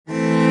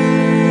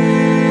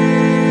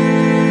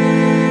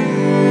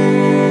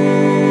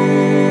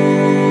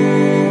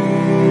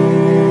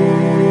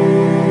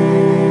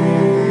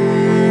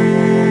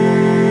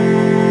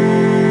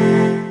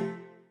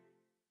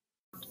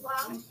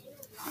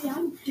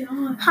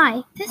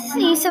Hi, this is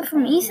Issa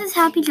from Issa's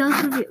Happy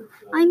Joe's Review.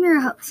 I'm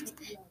your host.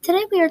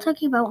 Today we are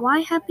talking about why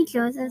Happy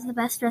Joe's is the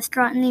best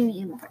restaurant in the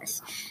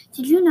universe.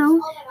 Did you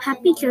know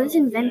Happy Joe's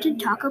invented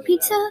taco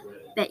pizza?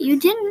 Bet you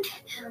didn't.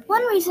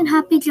 One reason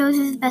Happy Joe's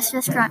is the best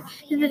restaurant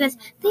is because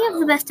they have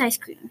the best ice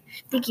cream.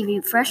 They give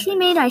you freshly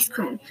made ice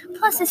cream,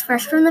 plus it's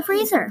fresh from the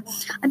freezer.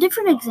 A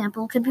different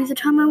example could be the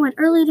time I went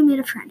early to meet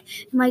a friend,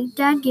 and my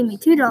dad gave me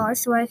 $2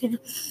 so I could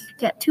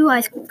get 2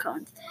 ice cream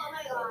cones.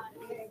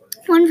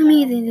 One for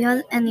me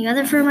and the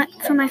other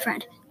for my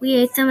friend. We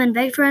ate them and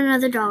begged for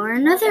another $1.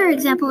 Another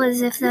example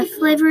is if the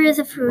flavor is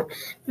a fruit,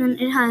 then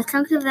it has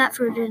chunks of that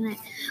fruit in it.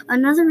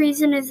 Another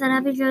reason is that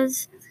Happy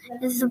Joe's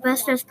is the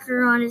best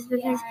restaurant is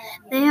because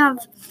they have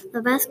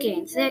the best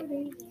games. They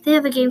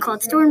have a game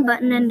called Storm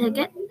Button, and to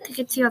get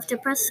tickets you have to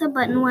press a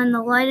button when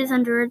the light is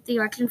under the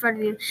arch in front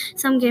of you.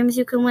 Some games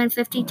you can win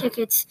 50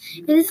 tickets.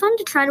 It is fun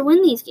to try to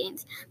win these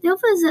games. They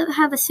also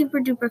have a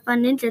super duper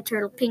fun Ninja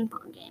Turtle ping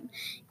pong game.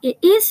 It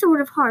is sort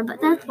of hard, but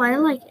that's why I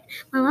like it.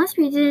 My last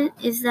reason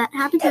is that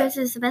Happy Joe's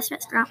is the best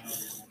restaurant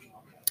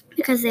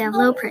because they have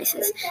low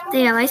prices.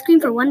 They have ice cream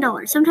for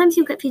 $1. Sometimes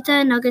you get pizza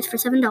and nuggets for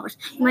 $7.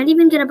 You might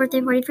even get a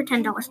birthday party for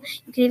 $10.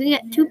 You can even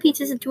get 2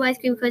 pizzas and 2 ice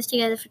cream cones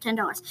together for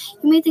 $10.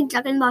 You may think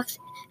Jack in the Box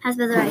has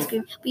better ice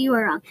cream, but you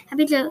are wrong.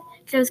 Happy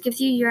Joe's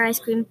gives you your ice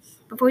cream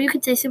before you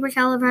can say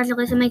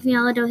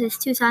supercalifragilisticexpialidocious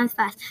 2 times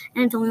fast,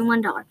 and it's only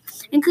 $1.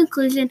 In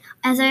conclusion,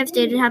 as I have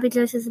stated, Happy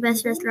Joe's is the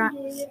best restaurant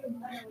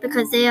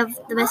because they have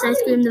the best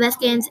ice cream, the best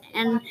games,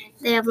 and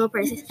they have low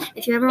prices.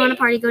 If you ever want a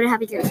party, go to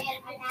Happy Joe's.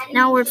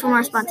 Now a word from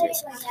our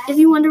sponsors. If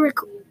you want to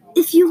record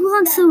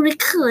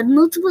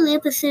multiple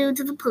episodes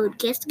of a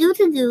podcast, go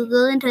to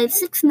Google and type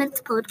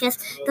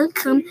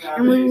 6minutespodcast.com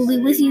and we will be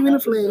with you in a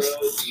flash.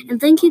 And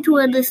thank you to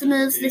our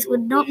listeners. This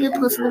would not be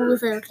possible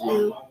without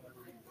you.